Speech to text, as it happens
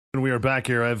And we are back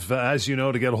here. As you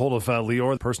know, to get a hold of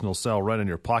Lior, personal cell right in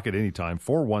your pocket anytime,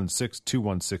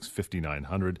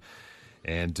 416-216-5900.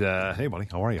 And hey, buddy,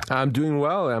 how are you? I'm doing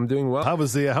well. How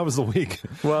was the week?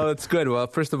 Well, it's good. Well,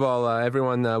 first of all,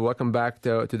 everyone, welcome back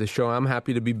to the show. I'm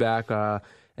happy to be back.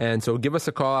 And so give us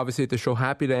a call, obviously, at the show.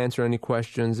 Happy to answer any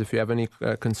questions if you have any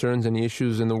concerns, any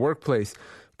issues in the workplace.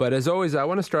 But as always, I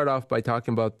want to start off by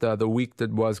talking about the week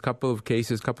that was, a couple of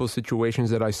cases, couple of situations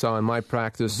that I saw in my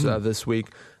practice this week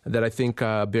that I think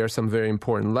bear some very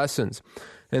important lessons.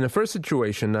 And the first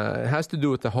situation has to do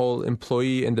with the whole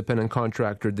employee-independent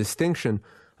contractor distinction.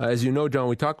 As you know, John,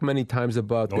 we talked many times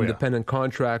about independent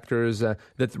contractors that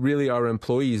really are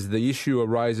employees. The issue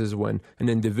arises when an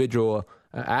individual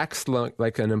acts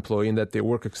like an employee in that they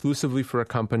work exclusively for a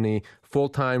company,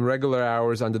 full-time, regular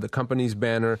hours under the company's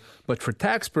banner, but for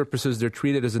tax purposes, they're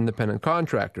treated as independent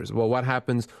contractors. Well, what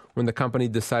happens when the company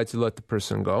decides to let the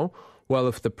person go? Well,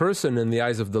 if the person, in the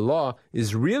eyes of the law,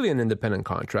 is really an independent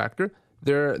contractor,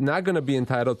 they're not going to be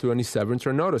entitled to any severance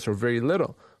or notice, or very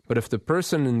little. But if the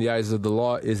person, in the eyes of the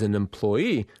law, is an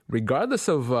employee, regardless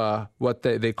of what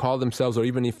they call themselves, or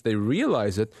even if they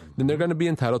realize it, then they're going to be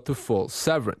entitled to full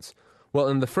severance. Well,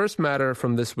 in the first matter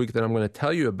from this week that I'm going to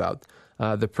tell you about,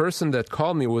 the person that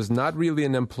called me was not really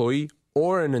an employee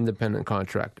or an independent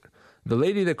contractor. The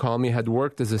lady that called me had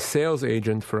worked as a sales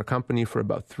agent for a company for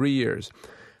about 3 years.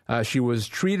 She was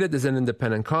treated as an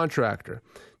independent contractor.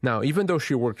 Now, even though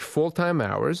she worked full-time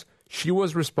hours, she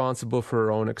was responsible for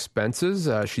her own expenses.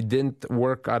 She didn't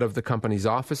work out of the company's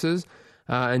offices,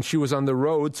 and she was on the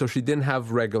road, so she didn't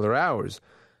have regular hours.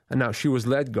 And now she was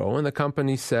let go, and the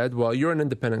company said, well, you're an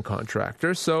independent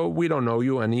contractor, so we don't owe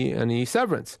you any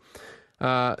severance.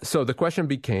 So the question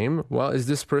became, well, is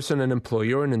this person an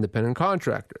employee or an independent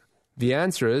contractor? The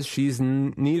answer is she's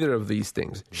neither of these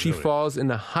things. She falls in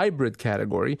a hybrid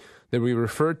category that we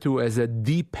refer to as a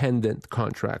dependent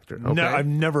contractor. Okay? No, I've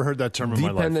never heard that term in my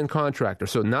life. Dependent contractor.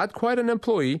 So not quite an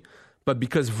employee, but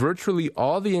because virtually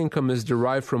all the income is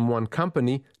derived from one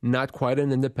company, not quite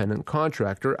an independent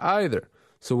contractor either.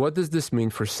 So what does this mean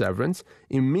for severance?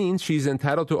 It means she's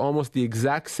entitled to almost the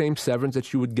exact same severance that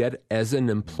she would get as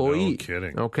an employee. No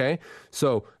kidding. Okay?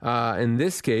 So in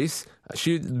this case,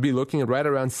 she'd be looking at right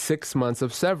around 6 months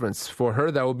of severance. For her,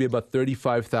 that would be about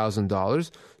 $35,000.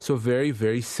 So very,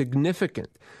 very significant.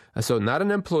 So not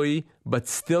an employee, but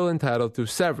still entitled to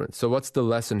severance. So what's the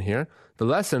lesson here? The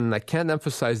lesson, and I can't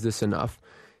emphasize this enough,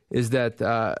 is that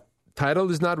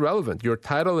title is not relevant. Your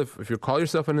title, if you call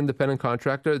yourself an independent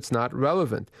contractor, it's not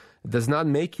relevant. It does not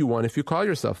make you one if you call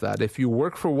yourself that. If you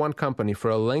work for one company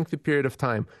for a lengthy period of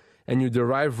time and you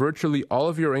derive virtually all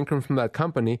of your income from that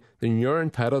company, then you're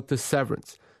entitled to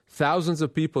severance. Thousands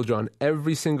of people, John,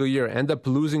 every single year end up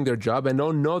losing their job and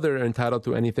don't know they're entitled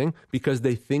to anything because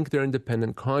they think they're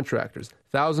independent contractors.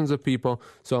 Thousands of people.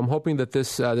 So I'm hoping that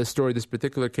this story, this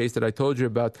particular case that I told you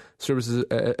about, serves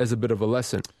as a bit of a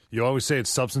lesson. You always say it's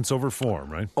substance over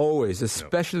form, right? Always,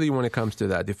 especially when it comes to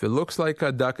that. If it looks like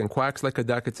a duck and quacks like a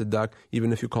duck, it's a duck,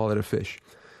 even if you call it a fish.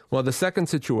 Well, the second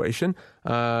situation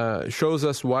shows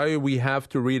us why we have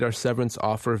to read our severance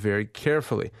offer very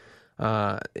carefully.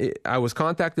 I was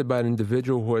contacted by an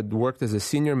individual who had worked as a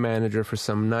senior manager for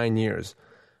some 9 years.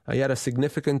 He had a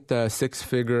significant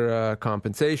six-figure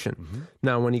compensation. Mm-hmm.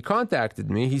 Now, when he contacted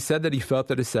me, he said that he felt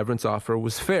that his severance offer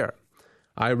was fair.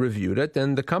 I reviewed it,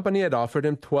 and the company had offered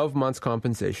him 12 months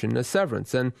compensation as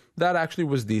severance, and that actually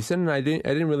was decent, and I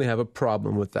didn't really have a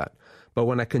problem with that. But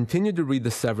when I continued to read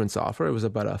the severance offer, it was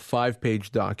about a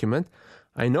 5-page document,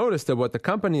 I noticed that what the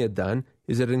company had done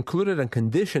is it included a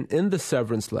condition in the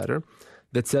severance letter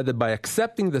that said that by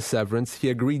accepting the severance, he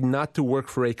agreed not to work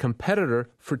for a competitor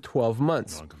for 12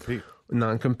 months.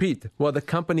 Non-compete. Well, the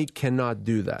company cannot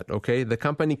do that, okay? The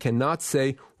company cannot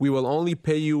say, we will only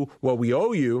pay you what we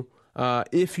owe you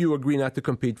if you agree not to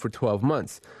compete for 12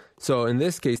 months. So in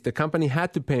this case, the company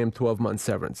had to pay him 12-month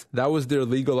severance. That was their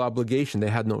legal obligation. They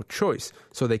had no choice.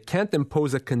 So they can't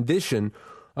impose a condition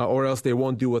or else they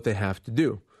won't do what they have to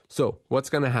do. So what's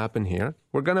going to happen here?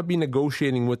 We're going to be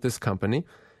negotiating with this company,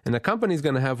 and the company is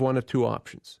going to have one of two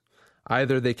options.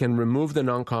 Either they can remove the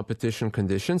non-competition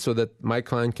condition so that my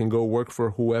client can go work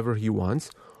for whoever he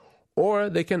wants, or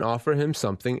they can offer him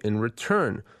something in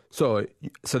return. So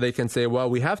they can say, well,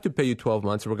 we have to pay you 12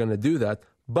 months, we're going to do that,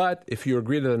 but if you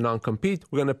agree to the non-compete,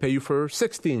 we're going to pay you for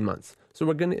 16 months. So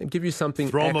we're going to give you something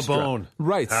extra. Throw him a bone.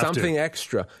 Right, something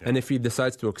extra. Yeah. And if he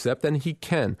decides to accept, then he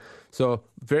can. So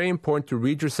very important to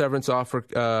read your severance offer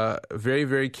very,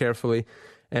 very carefully.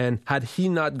 And had he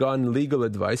not gotten legal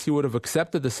advice, he would have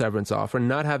accepted the severance offer,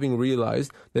 not having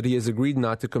realized that he has agreed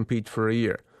not to compete for a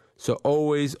year. So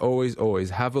always, always, always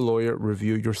have a lawyer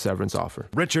review your severance offer.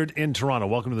 Richard in Toronto.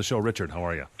 Welcome to the show, Richard. How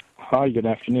are you? Hi, good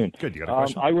afternoon. Good. You got a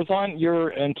question? I was on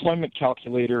your employment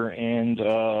calculator, and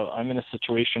I'm in a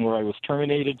situation where I was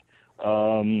terminated.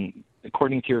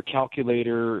 According to your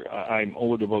calculator, I'm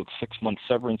owed about 6 months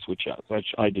severance, which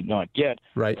I did not get.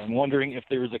 Right. I'm wondering if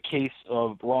there is a case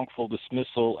of wrongful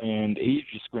dismissal and age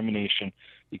discrimination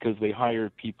because they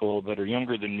hired people that are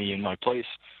younger than me in my place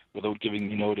without giving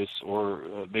me notice, or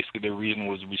basically their reason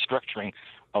was restructuring,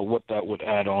 what that would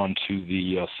add on to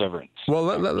the severance. Well,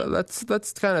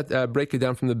 let's kind of break it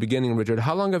down from the beginning, Richard.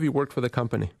 How long have you worked for the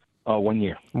company? 1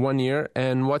 year. 1 year.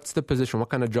 And what's the position? What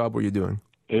kind of job were you doing?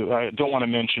 I don't want to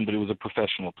mention, but it was a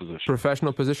professional position.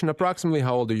 Professional position. Approximately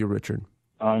how old are you, Richard?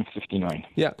 I'm 59.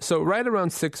 Yeah, so right around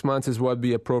 6 months is what would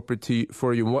be appropriate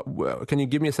for you. Can you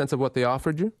give me a sense of what they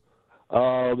offered you?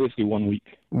 Basically 1 week.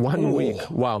 1 week.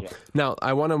 Wow. Yeah. Now,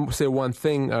 I want to say one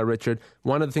thing, Richard.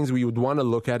 One of the things we would want to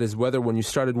look at is whether when you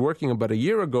started working about a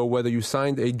year ago, whether you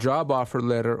signed a job offer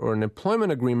letter or an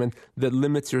employment agreement that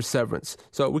limits your severance.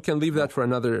 So we can leave that for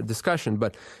another discussion.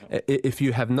 But if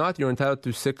you have not, you're entitled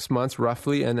to 6 months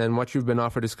roughly, and then what you've been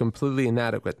offered is completely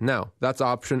inadequate. Now, that's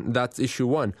issue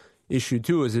one. Issue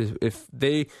two is if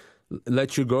they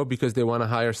let you go because they want to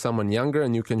hire someone younger,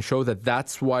 and you can show that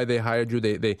that's why they hired you.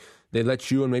 They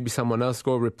let you and maybe someone else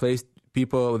go replace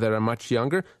people that are much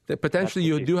younger. That potentially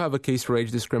you do have a case for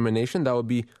age discrimination. That would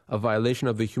be a violation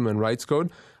of the Human Rights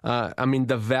Code.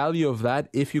 The value of that,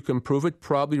 if you can prove it,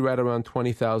 probably right around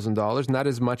 $20,000. Not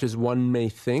as much as one may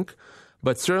think.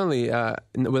 But certainly,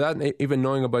 without even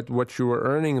knowing about what you were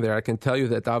earning there, I can tell you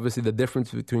that obviously the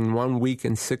difference between 1 week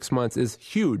and 6 months is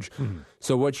huge. Mm-hmm.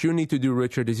 So what you need to do,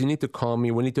 Richard, is you need to call me.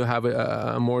 We need to have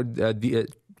a more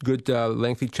good,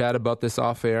 lengthy chat about this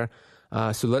off air.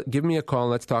 So give me a call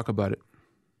and let's talk about it.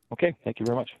 Okay, thank you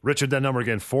very much. Richard, that number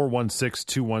again,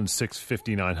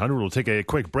 416-216-5900. We'll take a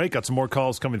quick break. Got some more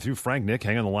calls coming through. Frank, Nick,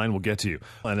 hang on the line. We'll get to you.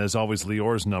 And as always,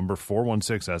 Lior's number,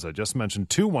 416, as I just mentioned,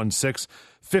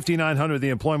 216-5900.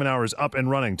 The employment hour is up and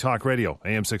running. Talk Radio,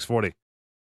 AM 640.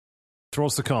 Throw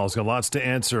us the calls. Got lots to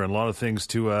answer and a lot of things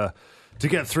to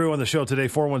get through on the show today.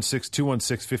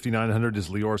 416-216-5900 is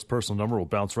Lior's personal number. We'll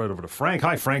bounce right over to Frank.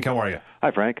 Hi, Frank. How are you?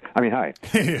 Hi, Frank. Hi.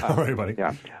 Hey, how are you, buddy?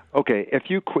 Yeah. Okay, if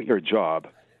you quit your job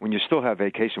when you still have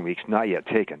vacation weeks not yet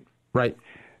taken, right?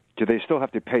 Do they still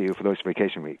have to pay you for those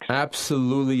vacation weeks?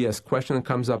 Absolutely, yes. Question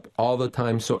comes up all the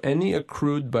time. So any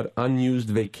accrued but unused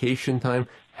vacation time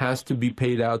has to be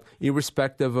paid out,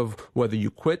 irrespective of whether you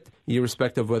quit,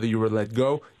 irrespective of whether you were let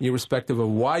go, irrespective of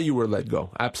why you were let go.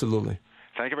 Absolutely.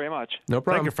 Thank you very much. No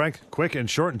problem. Thank you, Frank. Quick and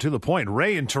short and to the point.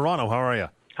 Ray in Toronto, how are you?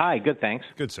 Hi, good, thanks.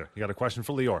 Good, sir. You got a question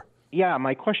for Lior? Yeah,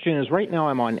 my question is, right now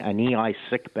I'm on an EI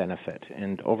sick benefit,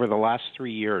 and over the last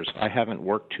 3 years I haven't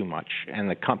worked too much, and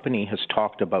the company has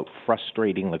talked about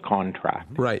frustrating the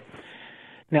contract. Right.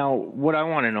 Now, what I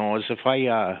want to know is if I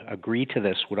agree to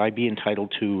this, would I be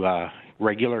entitled to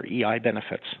regular EI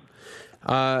benefits?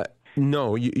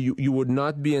 No, you would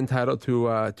not be entitled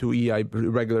to EI,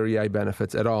 regular EI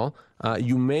benefits at all.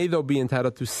 You may, though, be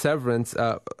entitled to severance.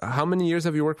 How many years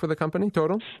have you worked for the company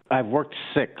total? I've worked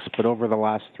 6, but over the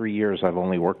last 3 years, I've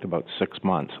only worked about 6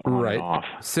 months on and off.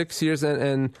 6 years,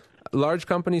 and large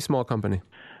company, small company?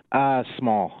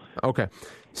 Small. Okay.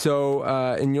 So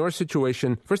in your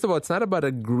situation, first of all, it's not about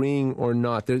agreeing or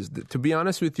not. To be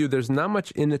honest with you, there's not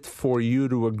much in it for you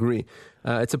to agree.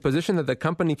 It's a position that the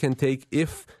company can take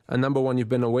if, number one, you've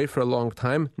been away for a long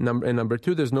time, and number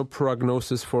two, there's no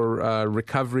prognosis for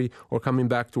recovery or coming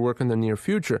back to work in the near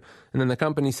future. And then the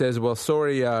company says, well,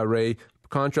 sorry, Ray,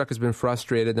 contract has been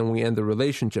frustrated, and we end the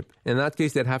relationship. In that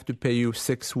case, they'd have to pay you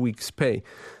 6 weeks' pay.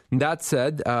 That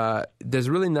said, there's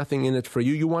really nothing in it for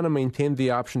you. You want to maintain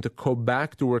the option to go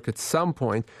back to work at some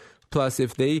point. Plus,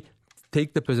 if they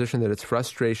take the position that it's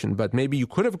frustration, but maybe you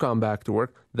could have gone back to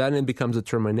work, then it becomes a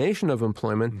termination of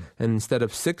employment. And instead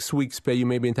of 6 weeks' pay, you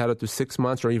may be entitled to 6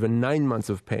 months or even 9 months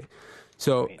of pay.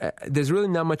 So there's really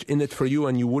not much in it for you,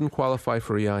 and you wouldn't qualify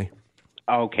for EI.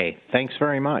 Okay, thanks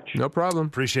very much. No problem.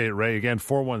 Appreciate it, Ray. Again,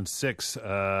 416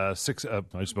 I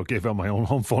just about gave out my own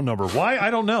home phone number. Why?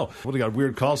 I don't know. Well, we got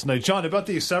weird calls tonight. John, about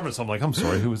the severance, I'm like, I'm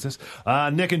sorry, who is this?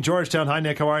 Nick in Georgetown. Hi,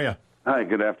 Nick. How are you? Hi,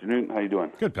 good afternoon. How you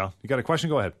doing? Good, pal. You got a question?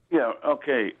 Go ahead. Yeah,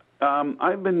 okay.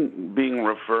 I've been being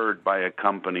referred by a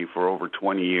company for over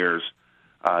 20 years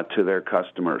to their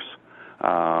customers.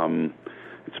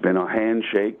 It's been a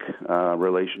handshake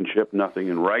relationship, nothing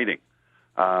in writing.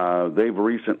 They've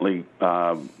recently,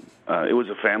 it was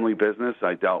a family business.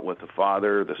 I dealt with the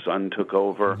father, the son took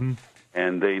over,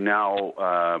 and they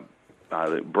now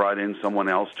brought in someone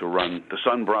else the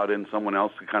son brought in someone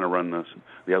else to kind of run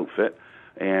the outfit.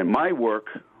 And my work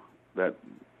that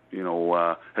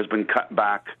has been cut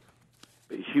back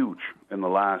huge in the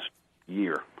last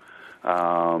year.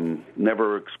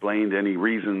 Never explained any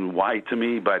reason why to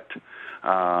me, but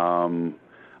I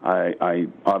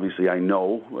obviously I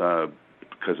know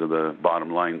because of the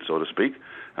bottom line, so to speak.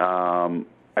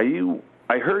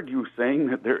 I heard you saying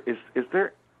that there is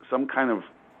there some kind of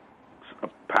a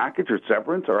package or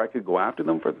severance, or I could go after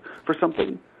them for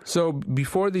something? So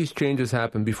before these changes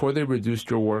happened, before they reduced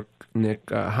your work, Nick,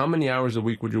 how many hours a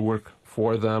week would you work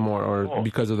for them or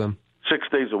because of them? 6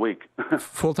 days a week.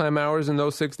 Full-time hours in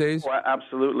those 6 days? Oh,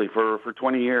 absolutely, for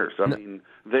 20 years. I mean,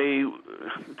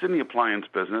 it's in the appliance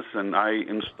business, and I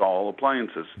install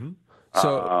appliances. Mm-hmm.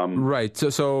 So right.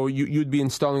 So you'd be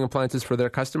installing appliances for their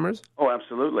customers? Oh,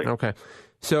 absolutely. Okay.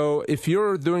 So if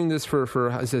you're doing this for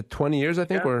is it 20 years, I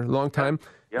think, or a long time,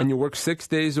 and you work 6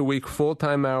 days a week,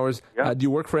 full-time hours, do you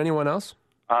work for anyone else?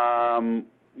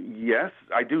 Yes,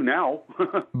 I do now.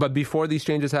 But before these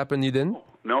changes happened, you didn't?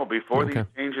 No, before these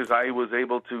changes, I was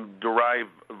able to derive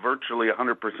virtually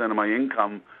 100% of my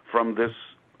income from this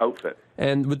outfit.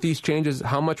 And with these changes,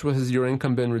 how much has your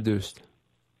income been reduced?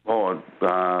 Oh,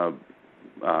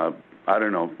 I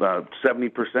don't know,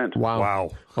 70%.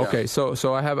 Wow. Okay,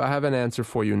 so I have an answer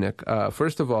for you, Nick.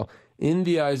 First of all, in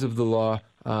the eyes of the law,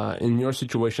 in your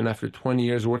situation, after 20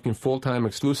 years working full-time,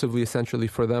 exclusively, essentially,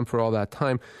 for them for all that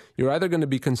time, you're either going to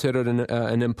be considered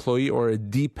an employee or a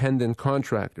dependent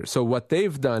contractor. So what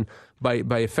they've done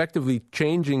by effectively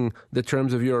changing the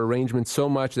terms of your arrangement so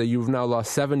much that you've now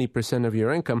lost 70% of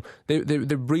your income, they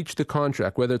breached the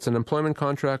contract, whether it's an employment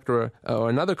contract or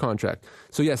another contract.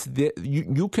 So yes,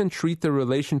 you can treat the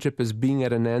relationship as being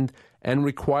at an end and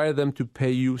require them to pay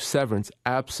you severance.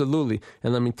 Absolutely.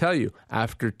 And let me tell you,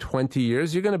 after 20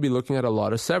 years, you're going to be looking at a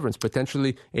lot of severance,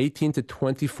 potentially 18 to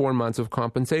 24 months of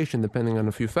compensation, depending on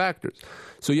a few factors.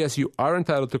 So yes, you are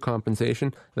entitled to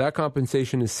compensation. That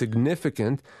compensation is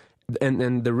significant.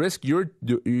 And the risk you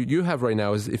have right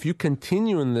now is if you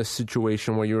continue in this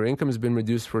situation where your income has been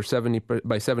reduced by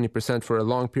 70% for a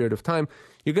long period of time,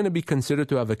 you're going to be considered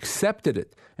to have accepted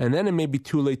it. And then it may be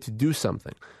too late to do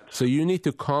something. So you need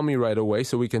to call me right away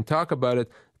so we can talk about it.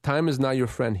 Time is not your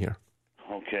friend here.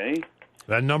 Okay.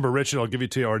 That number, Richard, I'll give you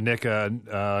to you, or Nick,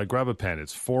 grab a pen.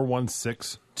 It's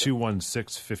 416-216-5900.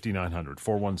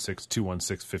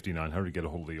 416-216-5900. Get a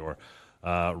hold of Lior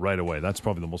right away. That's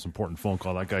probably the most important phone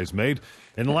call that guy's made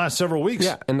in the last several weeks.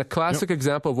 Yeah, and the classic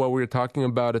example of what we were talking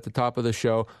about at the top of the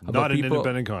show. About not an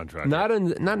independent contractor.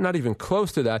 Not even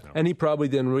close to that. No. And he probably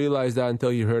didn't realize that until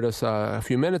he heard us a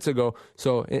few minutes ago.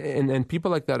 So, and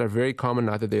people like that are very common,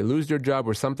 either they lose their job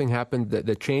or something happened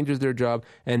that changes their job.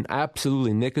 And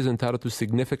absolutely, Nick is entitled to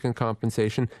significant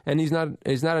compensation. And he's not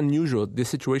unusual. This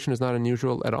situation is not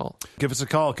unusual at all. Give us a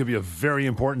call. It could be a very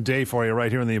important day for you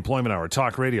right here in the Employment Hour.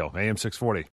 Talk Radio, AM 640.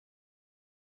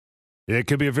 It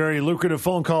could be a very lucrative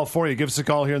phone call for you. Give us a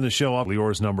call here in the show.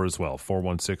 Lior's number as well,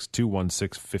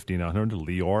 416-216-5900.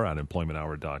 Lior at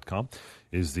employmenthour.com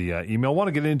is the email. I want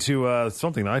to get into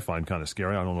something that I find kind of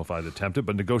scary. I don't know if I'd attempt it,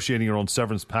 but negotiating your own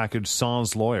severance package,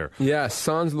 sans lawyer. Yes,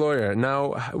 sans lawyer.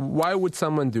 Now, why would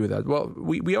someone do that? Well,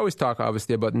 we always talk,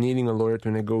 obviously, about needing a lawyer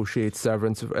to negotiate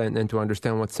severance and to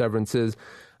understand what severance is.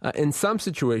 In some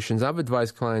situations, I've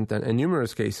advised clients in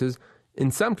numerous cases, in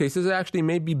some cases, it actually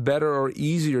may be better or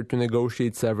easier to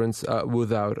negotiate severance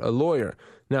without a lawyer.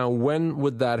 Now, when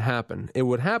would that happen? It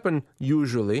would happen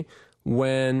usually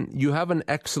when you have an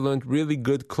excellent, really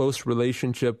good, close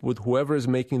relationship with whoever is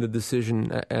making the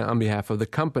decision on behalf of the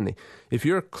company. If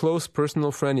you're a close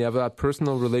personal friend, you have that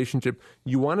personal relationship,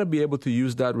 you want to be able to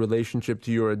use that relationship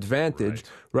to your advantage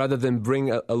rather than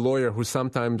bring a lawyer who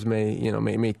sometimes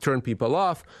may turn people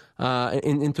off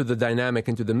into the dynamic,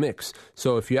 into the mix.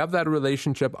 So if you have that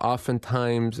relationship,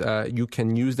 oftentimes you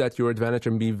can use that to your advantage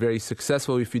and be very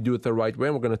successful if you do it the right way.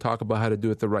 And we're going to talk about how to do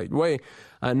it the right way.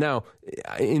 Now,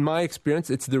 in my experience,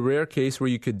 it's the rare case where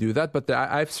you could do that, but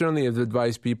I've certainly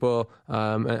advised people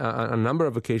on a number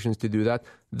of occasions to do that.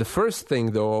 The first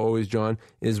thing, though, always, John,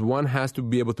 is one has to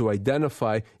be able to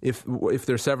identify if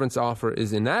their severance offer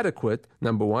is inadequate,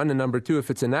 number one, and number two, if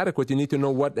it's inadequate, you need to know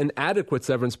what an adequate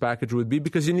severance package would be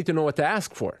because you need to know what to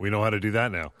ask for. We know how to do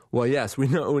that now. Well, yes, we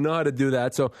know how to do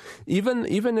that. So even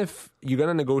if you're going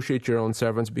to negotiate your own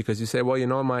severance because you say,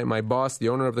 well, my boss, the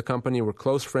owner of the company, we're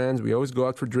close friends, we always go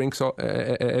out for drinks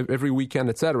every weekend,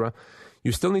 etc.,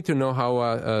 you still need to know how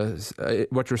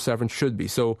what your severance should be.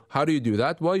 So how do you do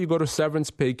that? Well, you go to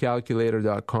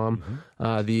severancepaycalculator.com,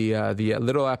 the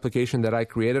little application that I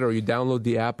created, or you download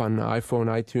the app on iPhone,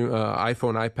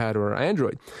 iPad, or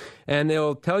Android, and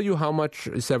it'll tell you how much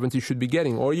severance you should be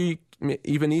getting. Or you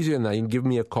even easier than that. You can give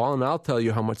me a call and I'll tell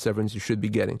you how much severance you should be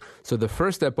getting. So the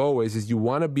first step always is you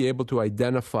want to be able to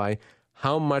identify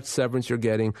how much severance you're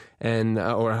getting and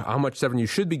or how much severance you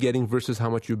should be getting versus how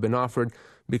much you've been offered.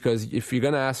 Because if you're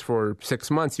going to ask for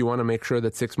 6 months, you want to make sure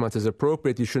that 6 months is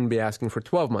appropriate. You shouldn't be asking for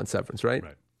 12 months severance, right?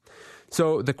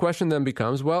 So the question then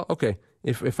becomes, well, okay,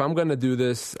 if I'm going to do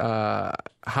this, how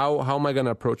am I going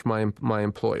to approach my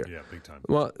employer? Yeah, big time.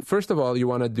 Well, first of all, you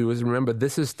want to do is remember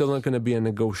this is still not going to be a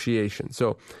negotiation.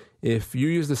 So if you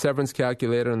use the severance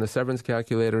calculator and the severance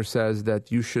calculator says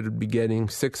that you should be getting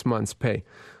 6 months pay,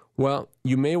 well,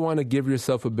 you may want to give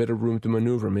yourself a bit of room to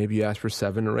maneuver. Maybe you ask for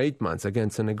 7 or 8 months. Again,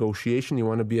 it's a negotiation. You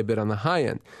want to be a bit on the high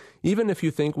end. Even if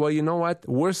you think, well, you know what?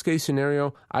 Worst case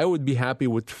scenario, I would be happy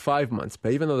with 5 months.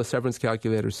 But even though the severance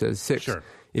calculator says 6, Sure.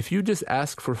 If you just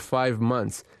ask for 5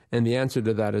 months and the answer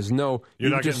to that is no,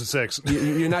 You're not getting 6.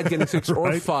 You're not getting 6 or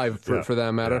Right? 5 for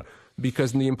that matter. Yeah.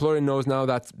 Because the employer knows now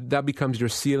that becomes your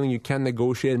ceiling. You can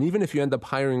negotiate. And even if you end up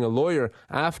hiring a lawyer,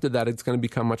 after that, it's going to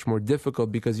become much more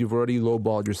difficult because you've already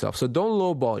lowballed yourself. So don't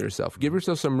lowball yourself. Give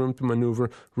yourself some room to maneuver,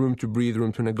 room to breathe,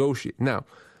 room to negotiate. Now,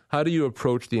 how do you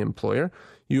approach the employer?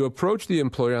 You approach the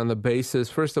employer on the basis,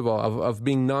 first of all, of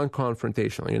being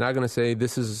non-confrontational. You're not going to say,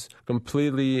 this is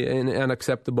completely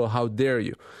unacceptable, how dare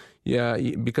you? Yeah,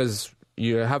 because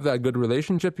you have that good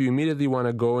relationship, you immediately want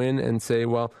to go in and say,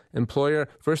 well, employer,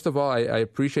 first of all, I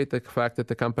appreciate the fact that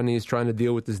the company is trying to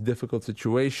deal with this difficult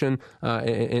situation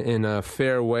in a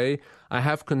fair way. I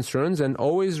have concerns, and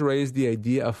always raise the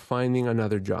idea of finding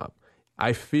another job.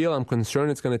 I'm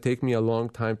concerned it's going to take me a long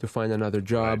time to find another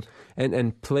job, right.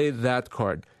 and play that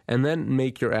card. And then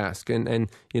make your ask. And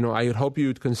I would hope you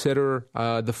would consider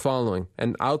the following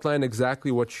and outline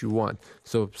exactly what you want.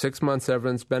 So 6 months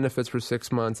severance, benefits for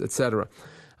 6 months, etc.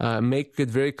 Make it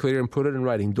very clear and put it in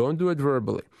writing. Don't do it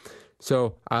verbally.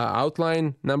 So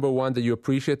outline, number one, that you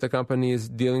appreciate the company is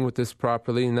dealing with this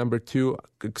properly. Number two,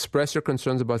 express your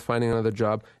concerns about finding another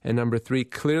job. And number three,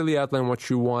 clearly outline what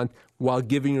you want while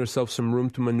giving yourself some room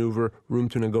to maneuver, room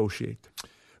to negotiate.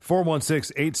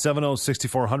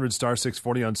 416-870-6400, star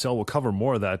 640 on sale. We'll cover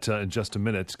more of that in just a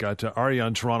minute. Got Arya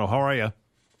in Toronto. How are you?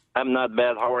 I'm not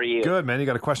bad. How are you? Good, man. You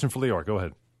got a question for Lior. Go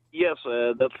ahead. Yes,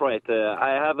 that's right.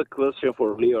 I have a question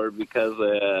for Lior because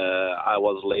I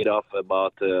was laid off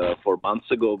about 4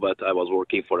 months ago, but I was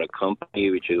working for a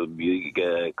company, which is a big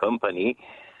company.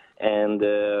 And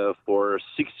for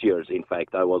 6 years, in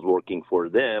fact, I was working for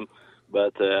them.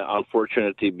 But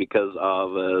unfortunately, because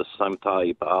of some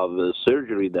type of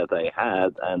surgery that I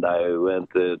had, and I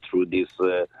went through this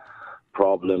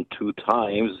problem 2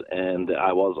 times, and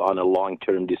I was on a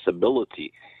long-term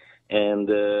disability. And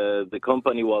the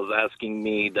company was asking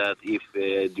me that if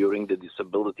during the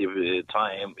disability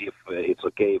time, if it's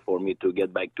okay for me to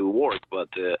get back to work. But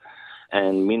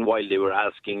and meanwhile, they were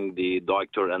asking the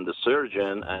doctor and the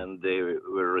surgeon, and they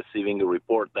were receiving a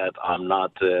report that I'm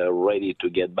not ready to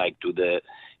get back to the,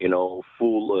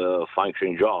 full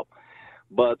functioning job.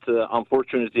 But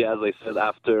unfortunately, as I said,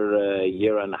 after a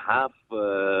year and a half,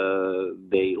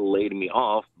 they laid me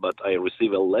off. But I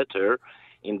received a letter.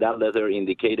 In that letter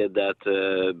indicated that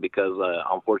because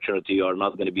unfortunately you are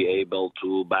not going to be able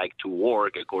to back to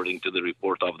work according to the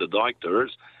report of the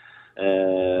doctors,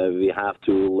 we have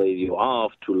to lay you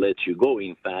off to let you go,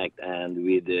 in fact, and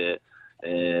with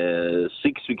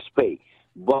 6 weeks pay.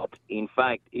 But, in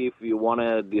fact, if you want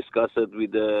to discuss it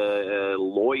with a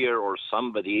lawyer or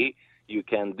somebody, you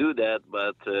can do that.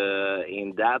 But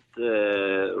in that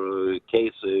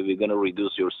case, we're going to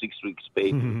reduce your 6 weeks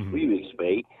pay to 3 weeks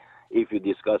pay if you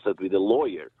discuss it with a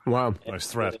lawyer. Wow. Nice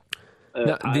threat.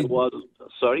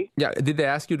 Sorry? Yeah. Did they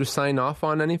ask you to sign off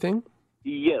on anything?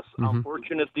 Yes,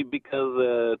 unfortunately,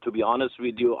 because to be honest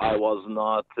with you, I was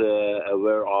not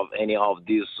aware of any of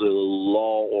this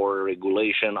law or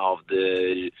regulation of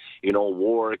the,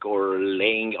 work or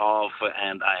laying off,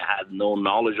 and I had no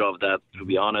knowledge of that. To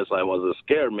be honest, I was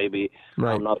scared. Maybe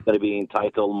right. I'm not going to be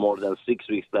entitled more than 6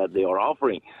 weeks that they are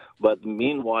offering. But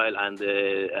meanwhile, and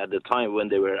at the time when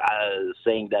they were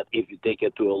saying that if you take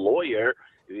it to a lawyer,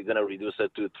 we're going to reduce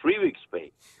it to 3 weeks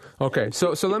pay. Okay,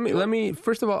 so let me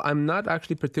first of all, I'm not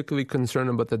actually particularly concerned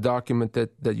about the document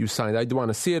that you signed. I do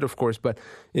want to see it, of course, but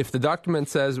if the document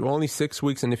says only 6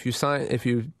 weeks, and if you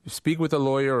speak with a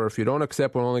lawyer, or if you don't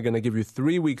accept, we're only going to give you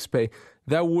 3 weeks pay,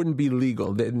 that wouldn't be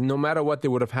legal. No matter what, they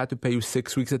would have had to pay you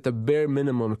 6 weeks at the bare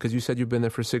minimum because you said you've been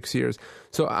there for 6 years.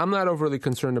 So I'm not overly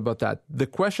concerned about that. The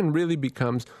question really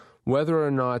becomes whether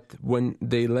or not when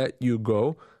they let you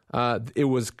go, it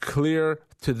was clear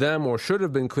to them, or should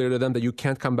have been clear to them, that you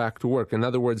can't come back to work. In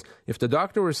other words, if the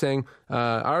doctor was saying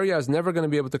Arya is never going to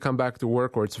be able to come back to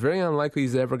work, or it's very unlikely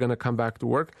he's ever going to come back to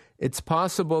work, it's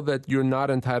possible that you're not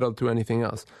entitled to anything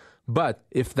else. But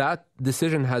if that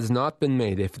decision has not been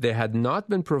made, if they had not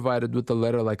been provided with a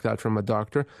letter like that from a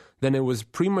doctor, then it was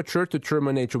premature to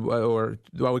terminate, or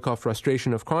what we call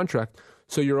frustration of contract.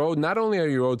 So you're owed, not only are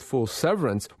you owed full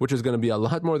severance, which is going to be a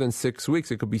lot more than 6 weeks,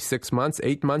 it could be 6 months,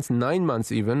 8 months, 9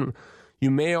 months even.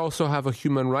 You may also have a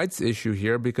human rights issue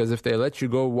here, because if they let you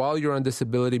go while you're on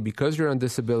disability, because you're on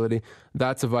disability,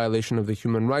 that's a violation of the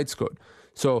Human Rights Code.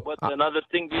 So, but another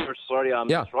thing here, sorry, I'm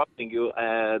interrupting you.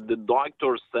 The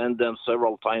doctor sent them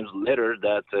several times letter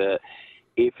that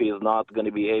if he's not going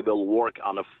to be able to work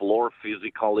on a floor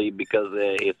physically, because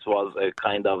it was a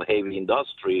kind of heavy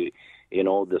industry,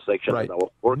 the section that I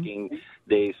was working,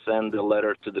 they send a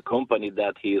letter to the company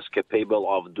that he is capable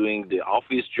of doing the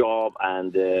office job,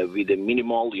 and with a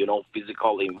minimal,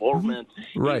 physical involvement,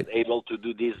 he's able to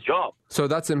do this job. So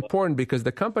that's important, because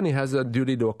the company has a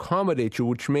duty to accommodate you,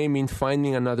 which may mean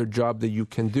finding another job that you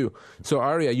can do. So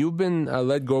Arya, you've been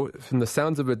let go. From the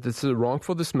sounds of it, this is a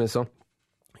wrongful dismissal.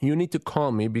 You need to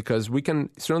call me, because we can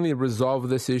certainly resolve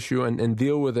this issue and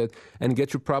deal with it and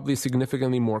get you probably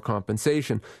significantly more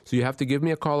compensation. So you have to give me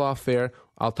a call off air.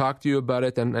 I'll talk to you about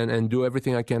it and do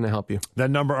everything I can to help you. That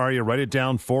number, Arya, write it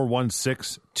down,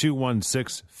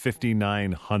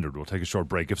 416-216-5900. We'll take a short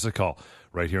break. Give us a call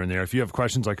right here and there. If you have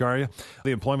questions like Arya, the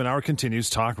Employment Hour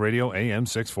continues. Talk Radio AM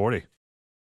 640.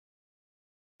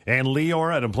 And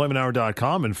Lior at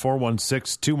employmenthour.com, and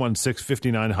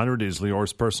 416-216-5900 is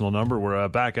Lior's personal number. We're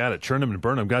back at it. Churnham and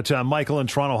Burnham. Got Michael in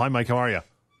Toronto. Hi, Mike. How are you?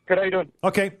 Good. How you doing?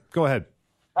 Okay. Go ahead.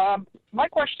 My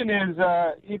question is,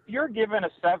 if you're given a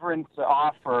severance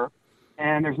offer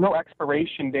and there's no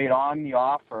expiration date on the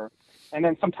offer, and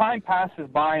then some time passes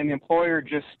by and the employer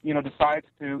just, decides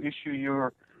to issue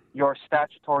your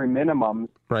statutory minimums,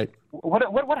 right?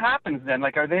 What happens then?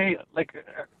 Like, are they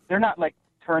they're not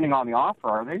turning on the offer,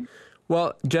 are they?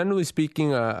 Well, generally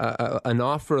speaking, an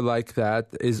offer like that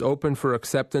is open for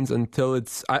acceptance until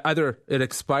it's either it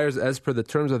expires as per the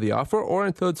terms of the offer, or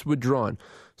until it's withdrawn.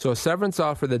 So a severance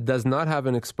offer that does not have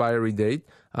an expiry date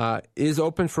is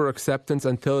open for acceptance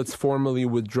until it's formally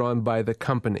withdrawn by the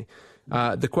company.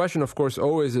 The question, of course,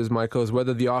 always is, Michael, is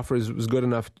whether the offer was good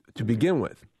enough to begin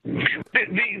with.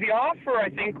 The offer, I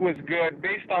think, was good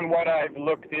based on what I've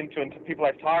looked into and people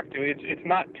I've talked to. It's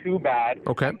not too bad.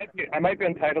 Okay. I might be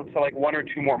entitled to 1 or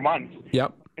 2 more months.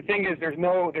 Yep. The thing is, there's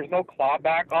no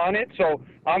clawback on it, so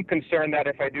I'm concerned that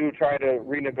if I do try to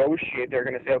renegotiate, they're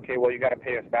going to say, okay, well, you got to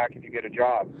pay us back if you get a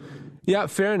job. Yeah,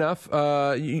 fair enough.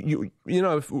 You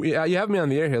have me on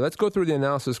the air here. Let's go through the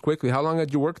analysis quickly. How long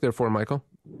had you worked there for, Michael?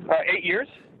 8 years.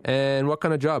 And what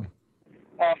kind of job?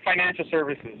 Financial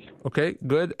services. Okay,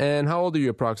 good. And how old are you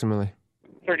approximately?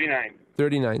 39.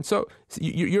 39. So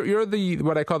you're the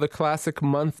what I call the classic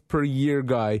month per year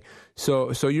guy.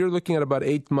 So you're looking at about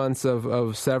 8 months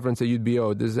of severance that you'd be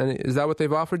owed. Is that what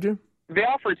they've offered you? They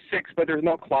offered 6, but there's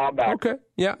no clawback. Okay.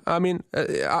 Yeah. I mean,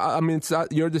 it's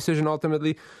your decision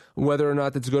ultimately whether or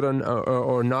not it's good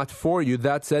or not for you.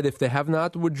 That said, if they have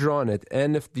not withdrawn it,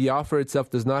 and if the offer itself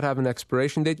does not have an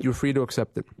expiration date, you're free to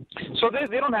accept it. So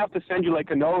they don't have to send you a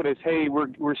notice. Hey,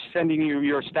 we're sending you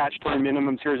your statutory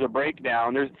minimums. Here's a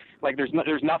breakdown. There's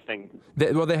nothing.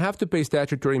 They have to pay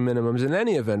statutory minimums in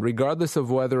any event, regardless of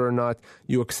whether or not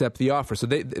you accept the offer. So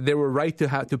they were right to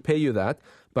have to pay you that.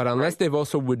 But unless they've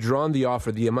also withdrawn the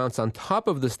offer, the amounts on top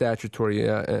of the statutory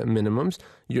minimums,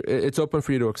 it's open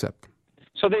for you to accept.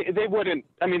 So they wouldn't,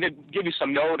 they'd give you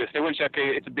some notice. They wouldn't say,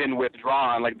 okay, it's been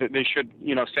withdrawn. They should,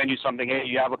 send you something, hey,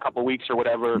 you have a couple weeks or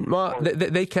whatever. Well,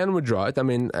 they can withdraw it.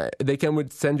 They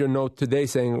can send you a note today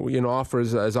saying, offer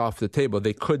is off the table.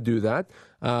 They could do that.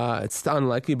 It's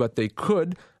unlikely, but they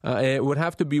could. It would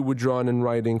have to be withdrawn in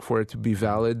writing for it to be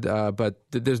valid, but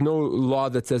there's no law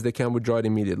that says they can withdraw it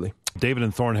immediately. David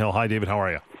in Thornhill. Hi, David. How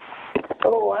are you?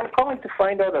 Hello. I'm calling to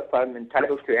find out if I'm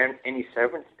entitled to any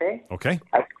severance pay. Okay.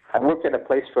 I worked at a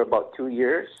place for about 2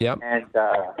 years, yep. And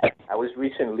I was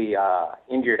recently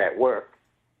injured at work,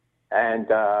 and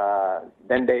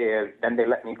then they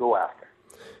let me go after.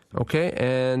 Okay.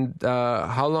 And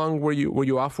how long were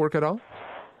you off work at all?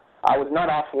 I was not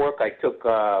off work. I took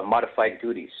modified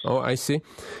duties. Oh, I see.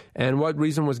 And what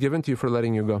reason was given to you for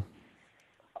letting you go?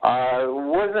 It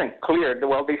wasn't clear.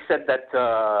 Well, they said that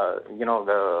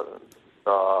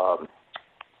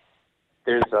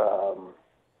there's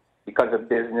because of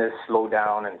business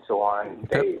slowdown and so on.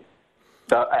 Okay.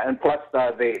 And plus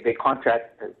they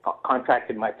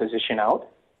contracted my position out.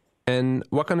 And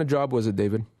what kind of job was it,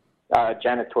 David?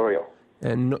 Janitorial.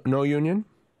 And no union?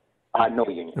 No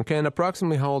union. Okay, and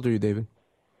approximately how old are you, David?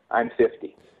 I'm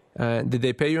 50. Did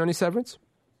they pay you any severance?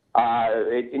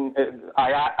 I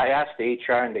asked the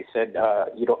HR, and they said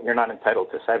you're not entitled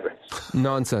to severance.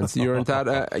 Nonsense. You're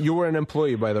entitled. You were an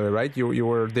employee, by the way, right?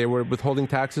 They were withholding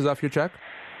taxes off your check?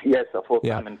 Yes, a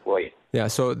full-time employee. Yeah,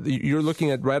 so you're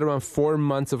looking at right around 4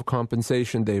 months of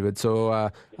compensation, David. So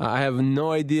I have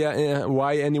no idea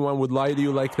why anyone would lie to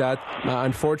you like that.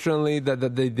 Unfortunately,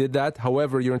 that they did that.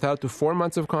 However, you're entitled to 4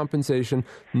 months of compensation,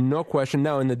 no question.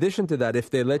 Now, in addition to that, if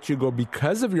they let you go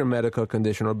because of your medical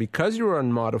condition or because you were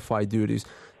on modified duties,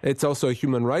 it's also a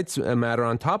human rights matter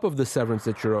on top of the severance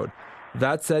that you're owed.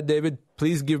 That said, David,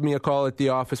 please give me a call at the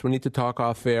office. We need to talk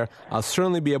off air. I'll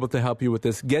certainly be able to help you with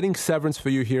this. Getting severance for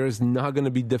you here is not going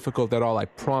to be difficult at all, I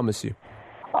promise you.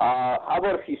 How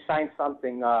about if you sign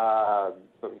something,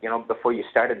 before you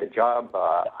started the job?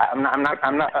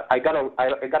 I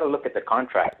gotta look at the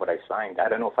contract, what I signed. I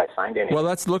don't know if I signed anything. Well,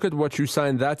 let's look at what you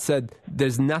signed. That said,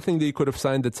 there's nothing that you could have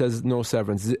signed that says no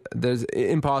severance. There's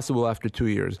impossible after 2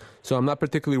 years. So I'm not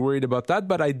particularly worried about that,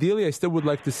 but ideally I still would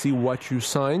like to see what you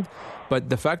signed. But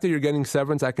the fact that you're getting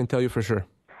severance, I can tell you for sure.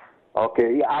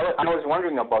 Okay, yeah, I was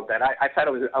wondering about that. I thought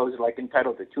I was like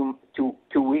entitled to two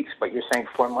weeks, but you're saying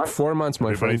 4 months. 4 months, my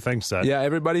friend. Everybody thinks that. Yeah,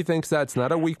 everybody thinks that. It's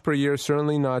not a week per year,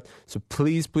 certainly not. So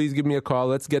please give me a call.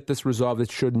 Let's get this resolved.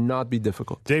 It should not be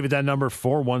difficult. David, that number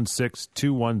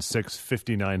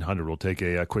 416-216-5900. We'll take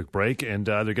a quick break and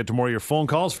either get to more of your phone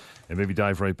calls and maybe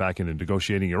dive right back into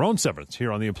negotiating your own severance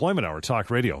here on the Employment Hour, Talk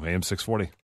Radio, AM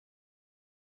 640.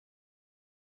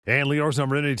 And Lior's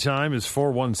number at any time is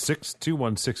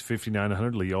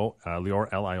 416-216-5900. Lior,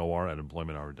 Lior, at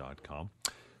employmenthour.com.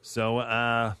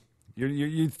 So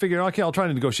you figure, okay, I'll try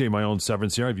to negotiate my own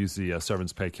severance here. I've used the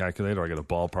severance pay calculator. I got a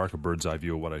ballpark, a bird's eye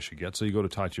view of what I should get. So you go to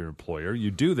talk to your employer. You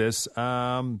do this.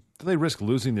 Do they risk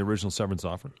losing the original severance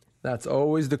offer? That's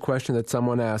always the question that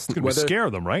someone asks. It's going to scare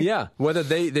them, right? Yeah. Whether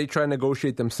they try to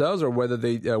negotiate themselves or whether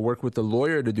they work with the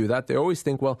lawyer to do that, they always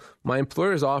think, well, my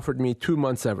employer's offered me 2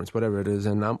 months severance, whatever it is,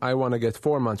 and I want to get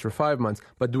 4 months or 5 months.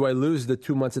 But do I lose the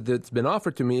 2 months that's been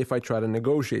offered to me if I try to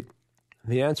negotiate?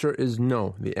 The answer is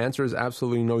no. The answer is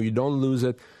absolutely no. You don't lose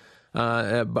it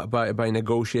by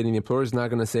negotiating. The employer is not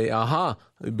going to say, aha,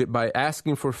 by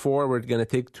asking for 4, we're going to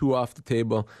take 2 off the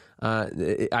table.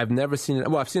 I've never seen it.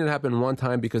 Well, I've seen it happen one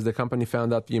time because the company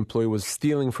found out the employee was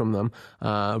stealing from them.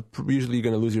 Usually you're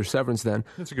going to lose your severance then.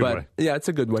 That's a good way. Yeah, it's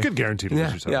a good way. It's a good guarantee to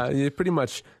lose your severance. Yeah, you're pretty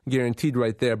much guaranteed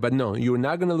right there. But no, you're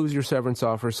not going to lose your severance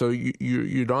offer, so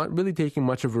you're not really taking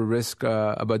much of a risk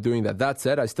about doing that. That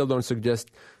said, I still don't suggest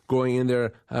going in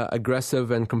there aggressive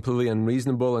and completely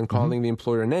unreasonable and calling the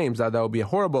employer names. That would be a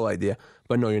horrible idea.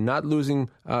 But no, you're not losing.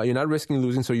 You're not risking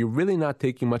losing, so you're really not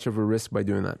taking much of a risk by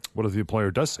doing that. What if the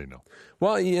employer does say no?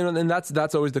 Well, and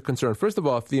that's always the concern. First of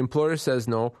all, if the employer says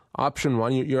no, option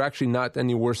one, you're actually not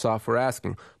any worse off for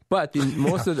asking. But in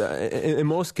most in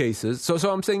most cases, so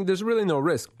I'm saying there's really no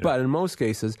risk. Yeah. But in most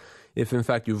cases, if in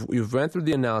fact you've went through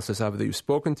the analysis of it, you've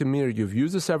spoken to me, or you've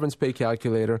used the severance pay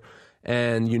calculator,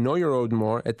 and you know you're owed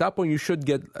more, at that point you should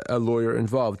get a lawyer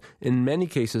involved. In many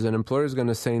cases, an employer is going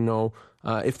to say no.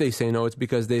 If they say no, it's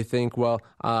because they think, well,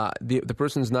 the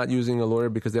person's not using a lawyer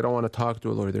because they don't want to talk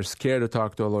to a lawyer. They're scared to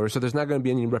talk to a lawyer. So there's not going to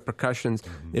be any repercussions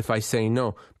if I say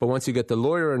no. But once you get the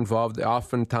lawyer involved,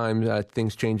 oftentimes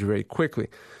things change very quickly.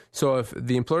 So if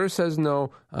the employer says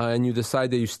no and you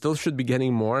decide that you still should be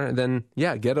getting more, then,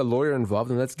 yeah, get a lawyer involved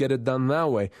and let's get it done that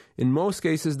way. In most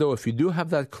cases, though, if you do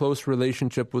have that close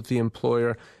relationship with the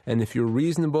employer and if you're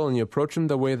reasonable and you approach them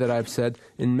the way that I've said,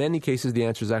 in many cases the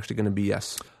answer is actually going to be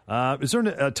yes. Is there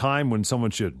a time when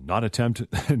someone should not attempt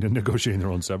negotiating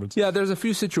their own severance? Yeah, there's a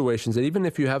few situations that even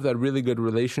if you have that really good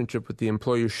relationship with the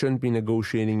employer, you shouldn't be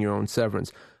negotiating your own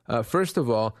severance. First of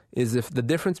all, is if the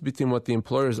difference between what the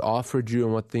employer has offered you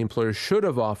and what the employer should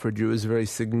have offered you is very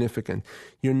significant.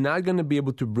 You're not going to be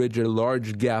able to bridge a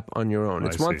large gap on your own.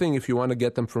 It's one thing if you want to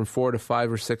get them from 4 to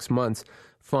 5 or 6 months,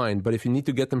 fine. But if you need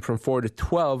to get them from 4 to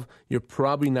 12, you're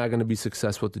probably not going to be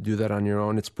successful to do that on your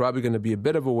own. It's probably going to be a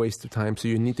bit of a waste of time, so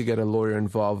you need to get a lawyer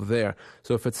involved there.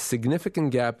 So if it's a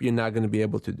significant gap, you're not going to be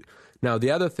able to do. Now,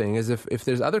 the other thing is if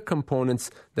there's other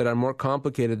components that are more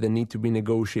complicated that need to be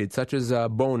negotiated, such as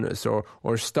bonus or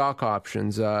stock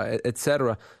options,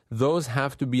 etc., those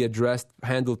have to be addressed,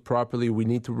 handled properly. We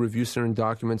need to review certain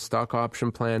documents, stock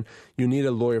option plan. You need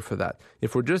a lawyer for that.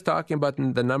 If we're just talking about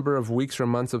the number of weeks or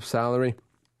months of salary,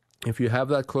 if you have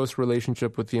that close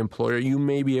relationship with the employer, you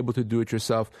may be able to do it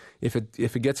yourself. If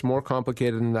it gets more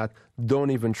complicated than that, don't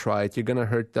even try it. You're going to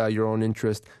hurt your own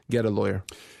interest. Get a lawyer.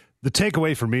 The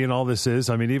takeaway for me in all this is,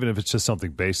 I mean, even if it's just something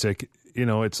basic,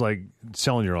 it's like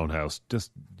selling your own house.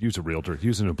 Just use a realtor,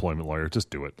 use an employment lawyer.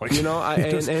 Just do it. Like,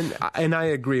 and I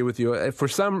agree with you. For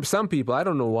some people, I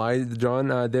don't know why, John,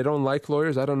 they don't like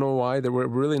lawyers. I don't know why. They were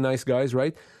really nice guys,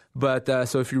 right? But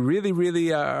so if you really,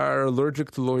 really are allergic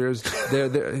to lawyers,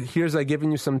 here's giving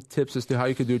you some tips as to how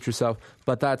you could do it yourself.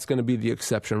 But that's going to be the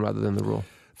exception rather than the rule.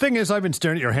 Thing is, I've been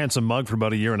staring at your handsome mug for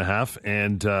about a year and a half,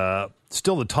 and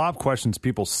still the top questions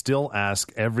people still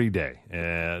ask every day.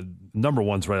 Number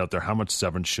one's right out there. How much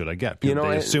severance should I get? They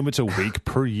assume it's a week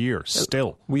per year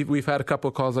still. We've had a couple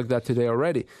of calls like that today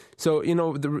already. So,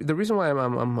 the reason why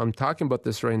I'm talking about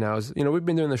this right now is, we've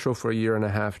been doing the show for a year and a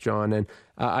half, John, and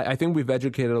I think we've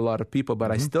educated a lot of people,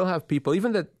 but I still have people,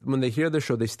 even that when they hear the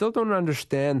show, they still don't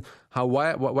understand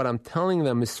what I'm telling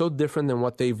them is so different than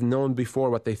what they've known before,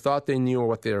 what they thought they knew, or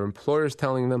what their employer's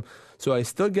telling them. So I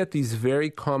still get these very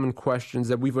common questions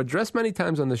that we've addressed many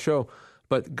times on the show.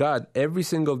 But God, every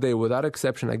single day, without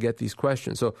exception, I get these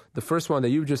questions. So the first one that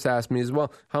you've just asked me is,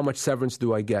 well, how much severance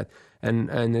do I get?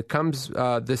 And it comes,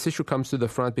 this issue comes to the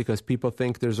front because people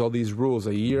think there's all these rules,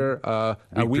 a year,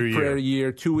 a week per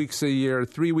year, 2 weeks a year,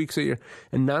 3 weeks a year.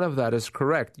 And none of that is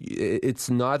correct. It's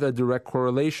not a direct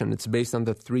correlation. It's based on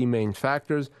the three main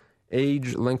factors: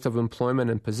 age, length of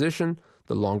employment, and position.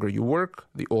 The longer you work,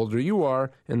 the older you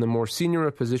are, and the more senior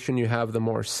a position you have, the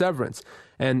more severance.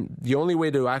 And the only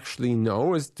way to actually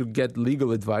know is to get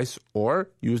legal advice or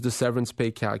use the severance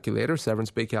pay calculator,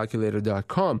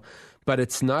 severancepaycalculator.com. But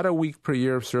it's not a week per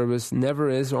year of service, never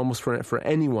is, almost for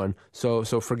anyone. So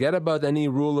forget about any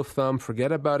rule of thumb,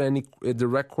 forget about any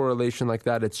direct correlation like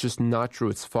that. It's just not true.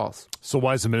 It's false. So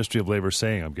why is the Ministry of Labor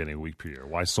saying I'm getting a week per year?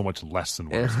 Why so much less than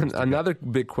what? And another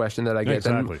big question that I get,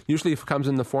 exactly. Usually if it comes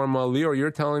in the form of, Lior, you're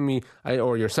telling me,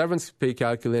 or your severance pay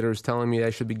calculator is telling me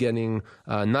I should be getting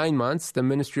 9 months. The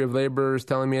Ministry of Labor is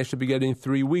telling me I should be getting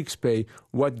 3 weeks pay.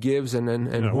 What gives and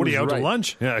what are you out right? to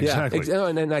lunch? Yeah, exactly.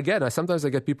 And again, sometimes I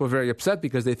get people very upset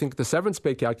because they think the severance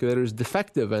pay calculator is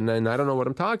defective, and I don't know what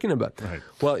I'm talking about. Right.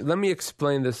 Well, let me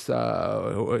explain this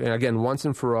again once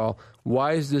and for all.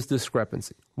 Why is this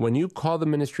discrepancy? When you call the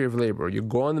Ministry of Labor, you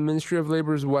go on the Ministry of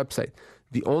Labor's website,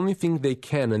 the only thing they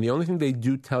can and the only thing they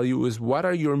do tell you is what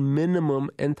are your minimum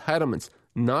entitlements,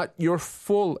 not your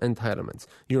full entitlements.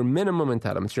 Your minimum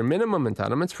entitlements. Your minimum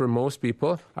entitlements for most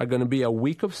people are going to be a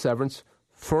week of severance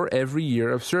for every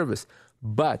year of service.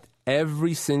 But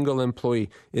every single employee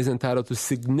is entitled to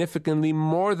significantly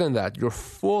more than that. Your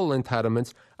full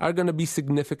entitlements are going to be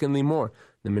significantly more.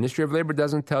 The Ministry of Labor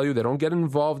doesn't tell you. They don't get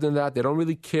involved in that. They don't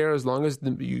really care as long as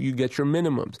you get your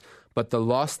minimums. But the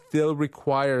law still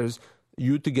requires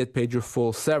you to get paid your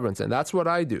full severance. And that's what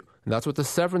I do. And that's what the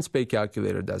severance pay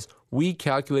calculator does. We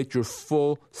calculate your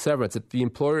full severance. The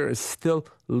employer is still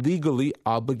legally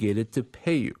obligated to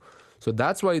pay you. So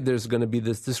that's why there's going to be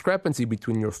this discrepancy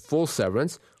between your full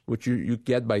severance, which you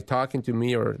get by talking to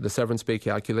me or the severance pay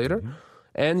calculator,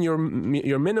 and your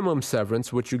minimum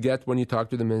severance, which you get when you talk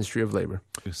to the Ministry of Labor.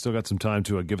 You've still got some time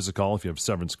to give us a call if you have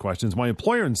severance questions. My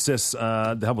employer insists,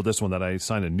 how about this one, that I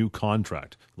sign a new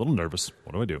contract. A little nervous.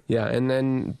 What do I do? Yeah, and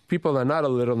then people are not a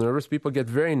little nervous. People get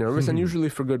very nervous, and usually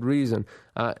for good reason.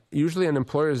 Usually an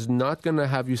employer is not going to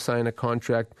have you sign a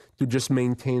contract to just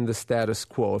maintain the status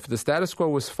quo. If the status quo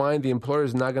was fine, the employer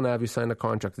is not going to have you sign a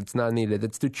contract. It's not needed.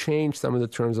 It's to change some of the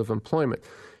terms of employment.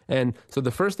 And so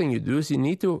the first thing you do is you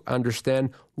need to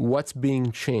understand what's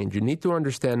being changed. You need to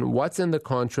understand what's in the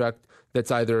contract that's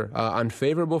either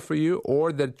unfavorable for you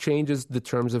or that changes the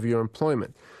terms of your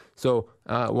employment. So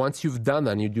once you've done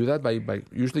that, and you do that by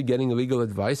usually getting legal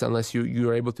advice, unless you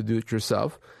are able to do it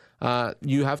yourself,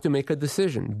 you have to make a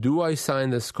decision. Do I sign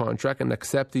this contract and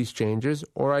accept these changes,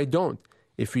 or I don't?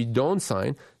 If you don't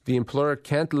sign, the employer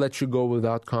can't let you go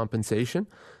without compensation.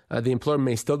 The employer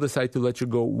may still decide to let you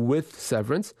go with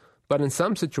severance, but in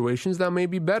some situations that may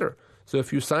be better. So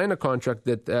if you sign a contract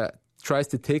that tries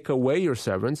to take away your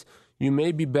severance, you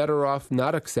may be better off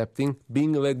not accepting,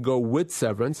 being let go with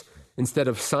severance, instead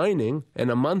of signing and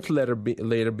a month later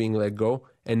being let go,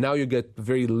 and now you get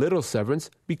very little severance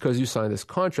because you signed this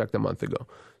contract a month ago.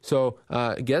 So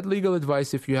get legal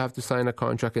advice if you have to sign a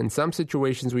contract. In some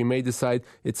situations, we may decide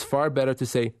it's far better to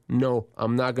say, no,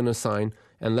 I'm not going to sign,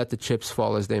 and let the chips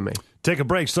fall as they may. Take a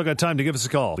break. Still got time to give us a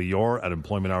call. Lior at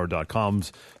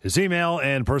employmenthour.com's his email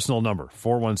and personal number,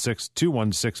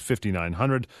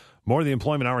 416-216-5900. More of the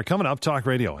Employment Hour coming up. Talk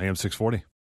Radio, AM 640.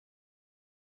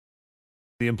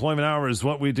 The Employment Hour is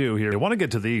what we do here. I want to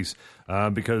get to these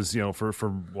because, for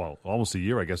almost a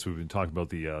year, I guess, we've been talking about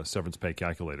the severance pay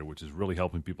calculator, which is really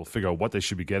helping people figure out what they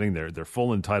should be getting, their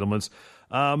full entitlements.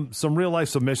 Some real-life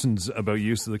submissions about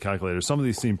use of the calculator. Some of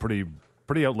these seem pretty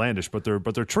pretty outlandish, but they're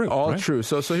true. All right? true.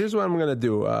 So here's what I'm going to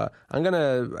do. I'm going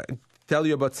to tell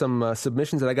you about some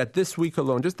submissions that I got this week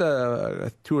alone, just 2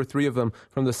 or 3 of them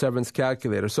from the Severance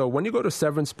Calculator. So when you go to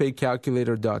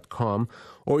severancepaycalculator.com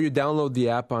or you download the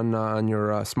app on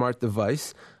your smart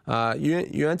device,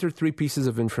 you enter 3 pieces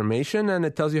of information, and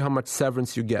it tells you how much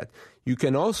severance you get. You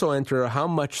can also enter how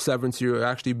much severance you've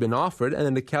actually been offered, and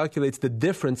then it calculates the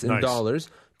difference in dollars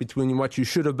between what you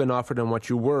should have been offered and what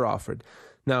you were offered.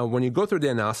 Now, when you go through the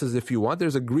analysis, if you want,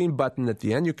 there's a green button at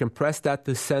the end. You can press that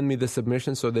to send me the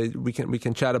submission so that we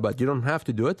can chat about it. You don't have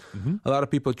to do it. Mm-hmm. A lot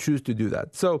of people choose to do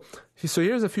that. So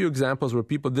here's a few examples where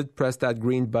people did press that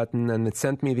green button and it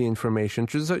sent me the information,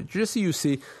 just so you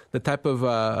see the type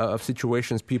of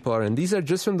situations people are in. These are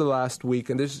just from the last week,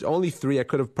 and there's only 3. I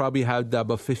could have probably had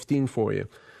about 15 for you.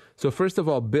 So first of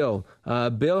all, Bill.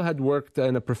 Bill had worked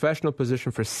in a professional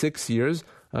position for 6 years,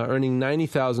 earning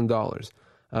 $90,000.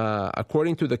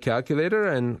 According to the calculator,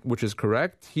 and which is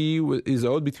correct, he is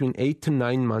owed between 8 to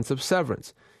 9 months of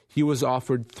severance. He was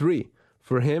offered 3.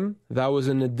 For him, that was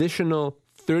an additional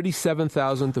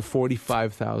 $37,000 to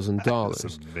 $45,000.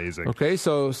 That's amazing. Okay,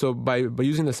 so by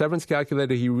using the severance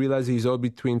calculator, he realized he's owed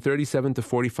between $37,000 to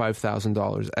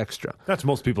 $45,000 extra. That's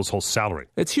most people's whole salary.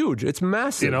 It's huge. It's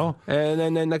massive. You know,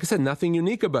 and like I said, nothing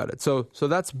unique about it. So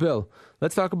that's Bill.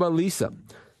 Let's talk about Lisa.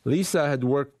 Lisa had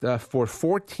worked for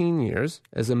 14 years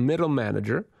as a middle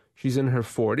manager. She's in her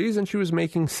 40s, and she was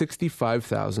making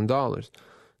 $65,000.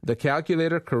 The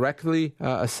calculator correctly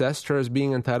assessed her as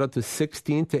being entitled to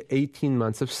 16 to 18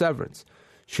 months of severance.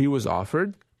 She was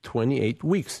offered 28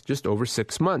 weeks, just over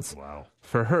 6 months. Wow.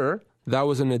 For her, that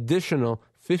was an additional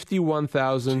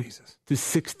 $51,000 to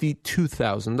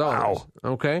 $62,000. Wow.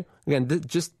 Okay? Again,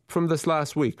 just from this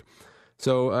last week.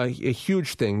 So a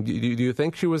huge thing. Do you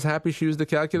think she was happy she used the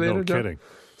calculator? No kidding.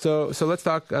 So let's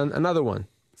talk another one.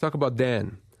 Let's talk about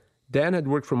Dan. Dan had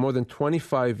worked for more than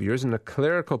 25 years in a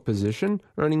clerical position,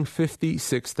 earning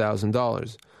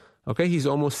 $56,000. Okay, he's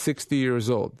almost 60 years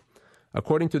old.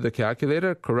 According to the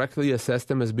calculator, correctly assessed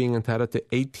him as being entitled to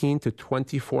 18 to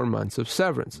 24 months of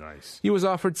severance. Nice. He was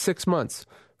offered 6 months.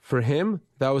 For him,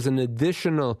 that was an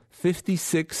additional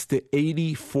 $56,000 to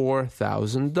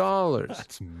 $84,000.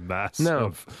 That's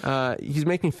massive. Now, he's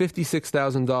making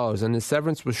 $56,000, and his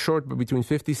severance was short, but between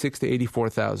 $56,000 to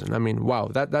 $84,000. I mean,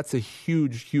 wow, that's a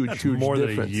huge that's more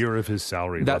difference. than a year of his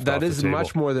salary. That is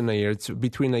much more than a year. It's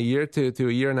between a year to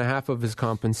a year and a half of his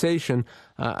compensation.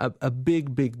 A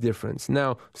big difference.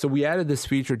 Now, so we added this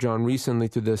feature, John, recently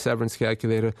to the severance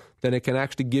calculator, that it can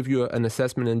actually give you an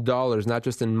assessment in dollars, not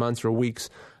just in months or weeks,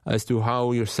 as to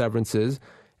how your severance is.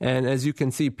 And as you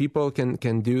can see, people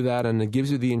can do that, and it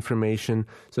gives you the information.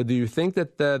 So do you think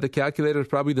that the calculator is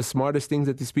probably the smartest things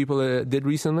that these people did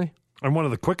recently? And one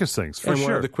of the quickest things, for sure.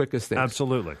 One of the quickest things.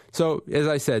 Absolutely. So, as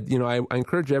I said, I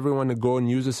encourage everyone to go and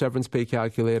use the Severance Pay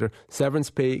Calculator,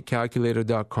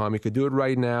 severancepaycalculator.com. You could do it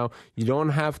right now. You don't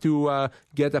have to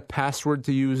get a password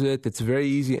to use it. It's very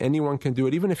easy. Anyone can do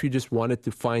it, even if you just wanted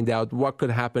to find out what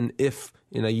could happen if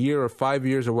in a year or 5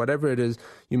 years or whatever it is,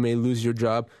 you may lose your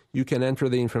job. You can enter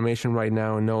the information right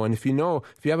now and know. And if you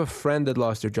have a friend that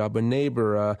lost their job, a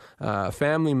neighbor, a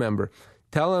family member,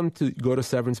 tell them to go to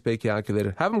Severance Pay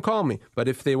Calculator. Have them call me. But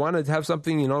if they want to have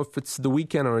something, if it's the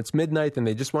weekend or it's midnight and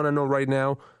they just want to know right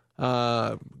now,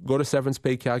 go to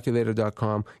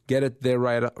severancepaycalculator.com, get it there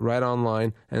right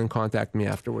online, and contact me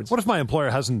afterwards. What if my employer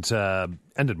hasn't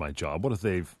ended my job? What if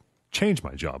they've changed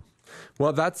my job?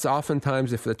 Well, that's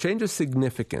oftentimes, if the change is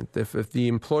significant, if the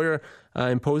employer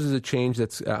imposes a change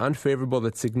that's unfavorable,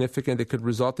 that's significant, it could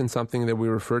result in something that we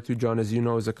refer to, John, as you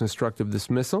know, as a constructive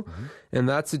dismissal. Mm-hmm. In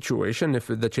that situation, if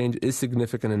the change is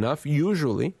significant enough,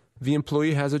 usually the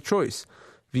employee has a choice.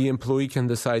 The employee can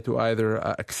decide to either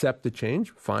accept the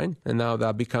change, fine, and now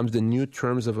that becomes the new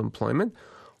terms of employment,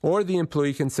 or the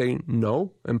employee can say,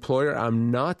 no, employer,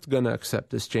 I'm not going to accept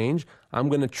this change. I'm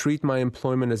going to treat my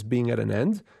employment as being at an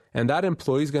end. And that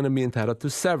employee is going to be entitled to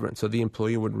severance. So the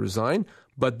employee would resign,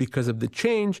 but because of the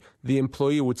change, the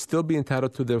employee would still be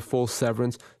entitled to their full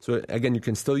severance. So again, you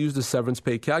can still use the severance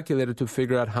pay calculator to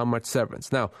figure out how much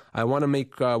severance. Now, I want to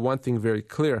make one thing very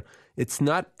clear. It's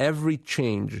not every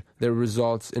change that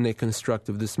results in a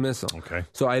constructive dismissal. Okay.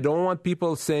 So I don't want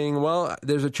people saying, well,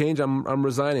 there's a change, I'm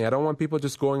resigning. I don't want people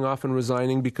just going off and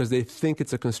resigning because they think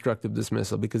it's a constructive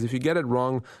dismissal. Because if you get it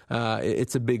wrong,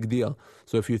 it's a big deal.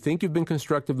 So if you think you've been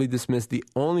constructively dismissed, the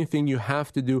only thing you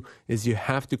have to do is you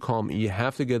have to call me. You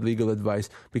have to get legal advice,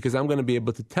 because I'm going to be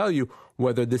able to tell you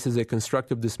whether this is a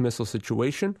constructive dismissal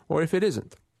situation or if it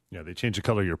isn't. Yeah, they change the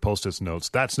color of your Post-it notes.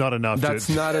 That's not enough. That's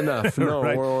not enough. No,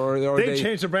 right. or they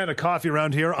changed the brand of coffee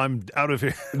around here. I'm out of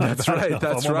here. That's right.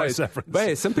 That's right. But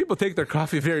hey, some people take their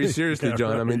coffee very seriously, Yeah,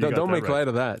 John. right. I mean, don't make light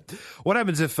of that. What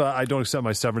happens if I don't accept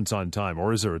my severance on time,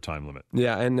 or is there a time limit?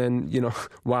 Yeah, and then,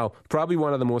 wow, probably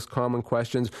one of the most common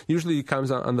questions. Usually it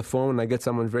comes on the phone, and I get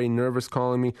someone very nervous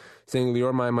calling me saying,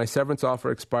 Lior, my severance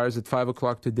offer expires at 5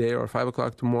 o'clock today or 5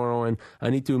 o'clock tomorrow, and I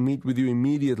need to meet with you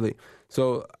immediately.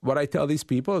 So what I tell these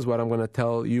people is what I'm going to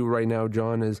tell you right now,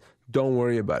 John, is don't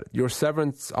worry about it. Your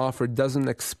severance offer doesn't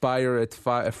expire at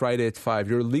Friday at 5.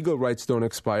 Your legal rights don't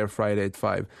expire Friday at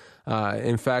 5.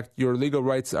 In fact, your legal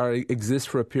rights exist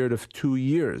for a period of 2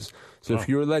 years. So if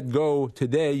you're let go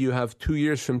today, you have 2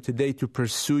 years from today to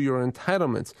pursue your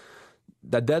entitlements.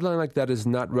 A deadline like that is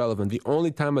not relevant. The only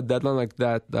time a deadline like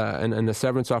that and a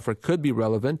severance offer could be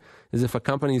relevant is if a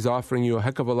company is offering you a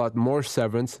heck of a lot more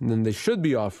severance than they should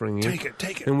be offering you. Take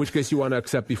it. In which case you want to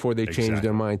accept before they change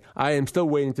their mind. I am still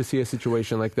waiting to see a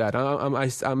situation like that.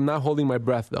 I'm not holding my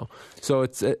breath, though. So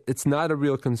it's not a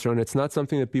real concern. It's not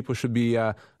something that people should be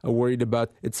worried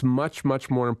about. It's much, much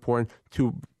more important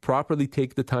to properly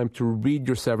take the time to read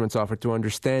your severance offer, to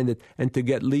understand it, and to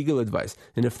get legal advice.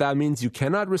 And if that means you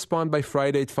cannot respond by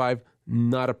Friday at 5,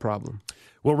 not a problem.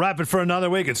 We'll wrap it for another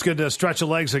week. It's good to stretch the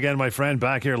legs again, my friend.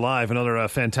 Back here live. Another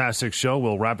fantastic show.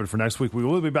 We'll wrap it for next week. We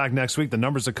will be back next week. The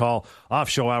numbers to call off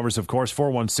show hours, of course,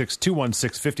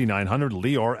 416-216-5900.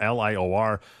 Lior,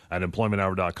 Lior, at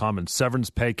employmenthour.com and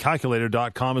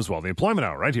severancepaycalculator.com as well. The Employment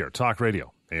Hour right here, Talk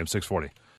Radio, AM 640.